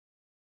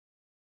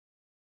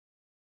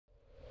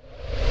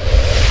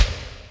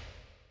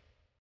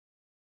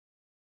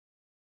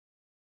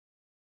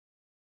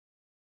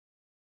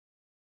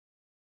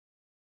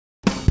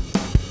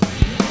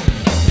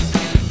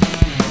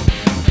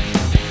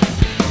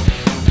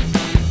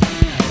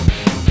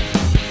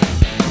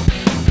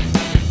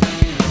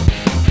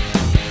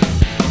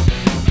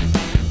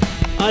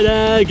Hi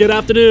there, good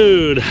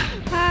afternoon.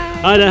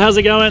 Hi. Hi there, how's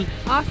it going?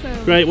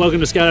 Awesome. Great,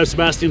 welcome to Skydive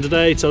Sebastian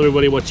today. Tell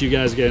everybody what you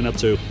guys are getting up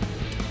to.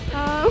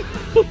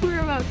 We're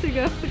about to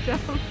go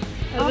jump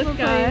out of the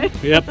sky.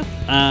 Yep,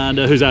 and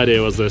whose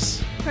idea was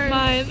this?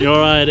 Mine.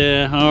 Your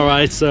idea,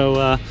 alright,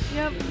 so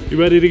Yep. you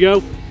ready to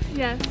go?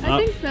 Yes,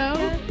 I think so.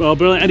 Yeah. Well,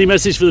 brilliant. Any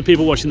message for the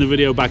people watching the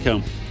video back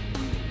home?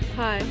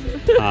 Hi.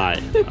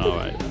 Hi,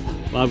 alright.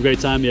 Well, have a great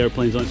time, the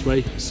airplane's on its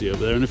way. See you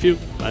over there in a few.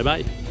 Bye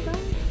bye.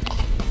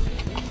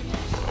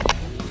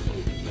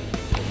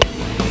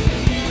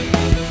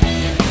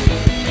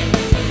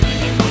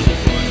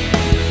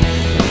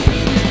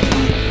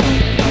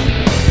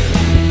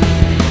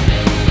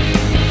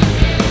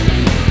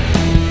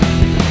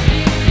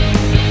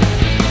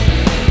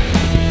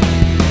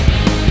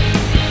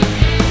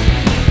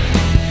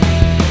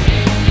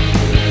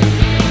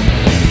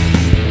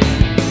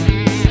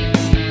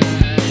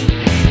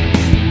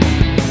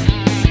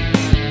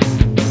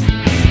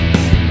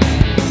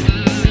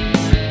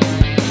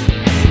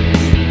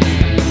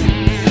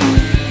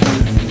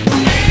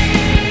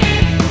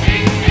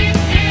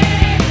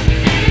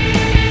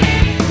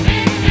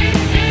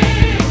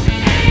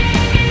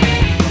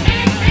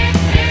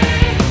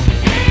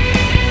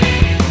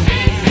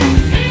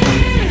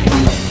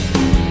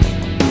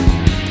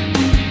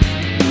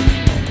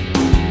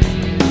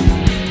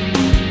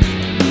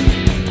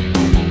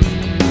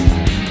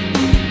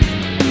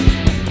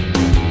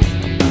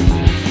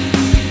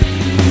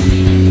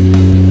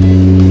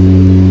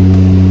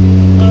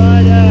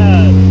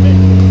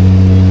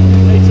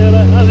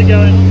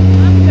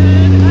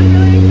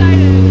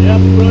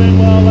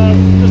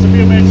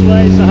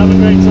 So have a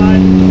great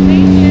time.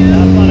 Thank you.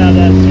 Have fun out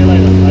there. See you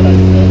later. Bye bye.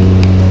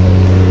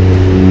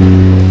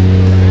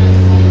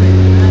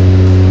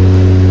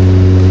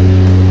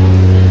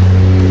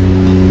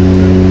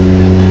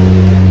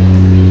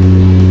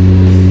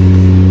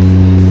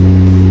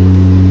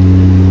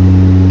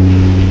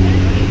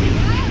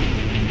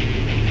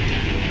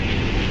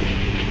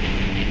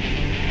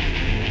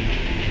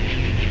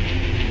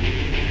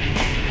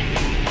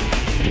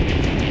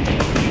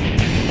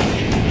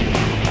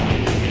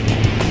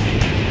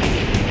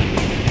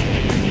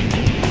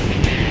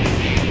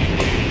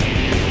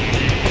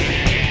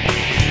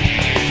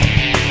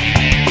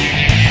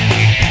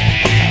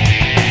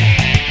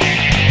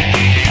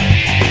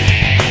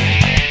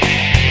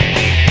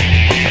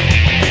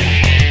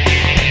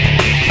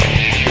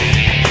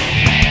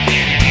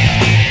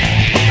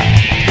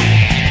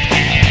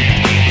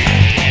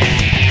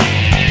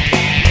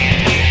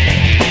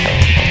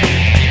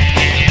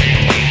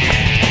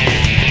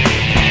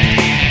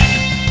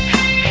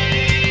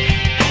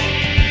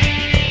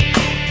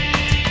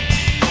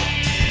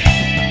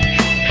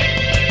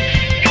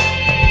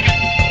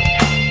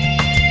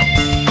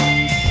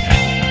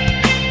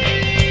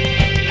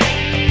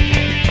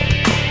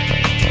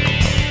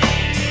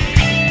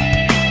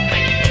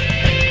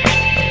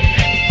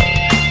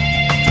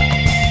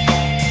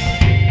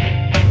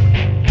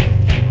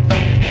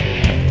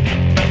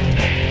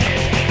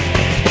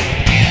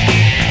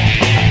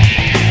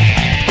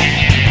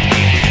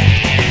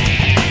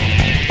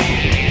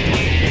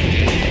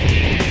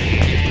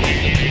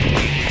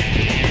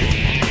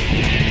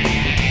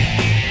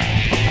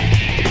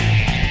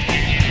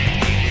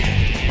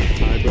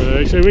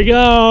 Here we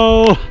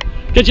go.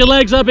 Get your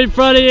legs up in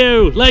front of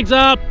you. Legs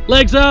up,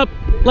 legs up,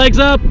 legs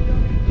up.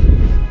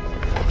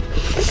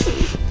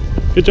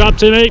 Good job,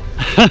 Timmy.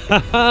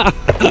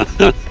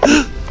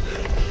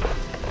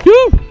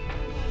 Woo.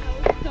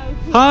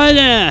 Hi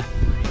there.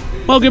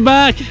 Welcome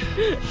back.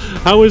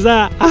 How was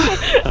that?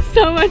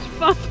 So much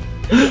fun.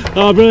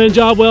 Oh, brilliant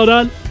job. Well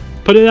done.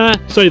 Put it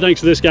there. Say thanks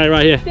to this guy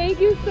right here. Thank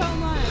you so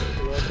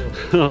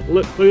much.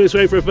 Look this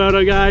way for a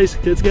photo, guys.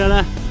 Get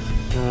together.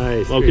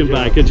 Nice. Welcome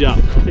back. Good job.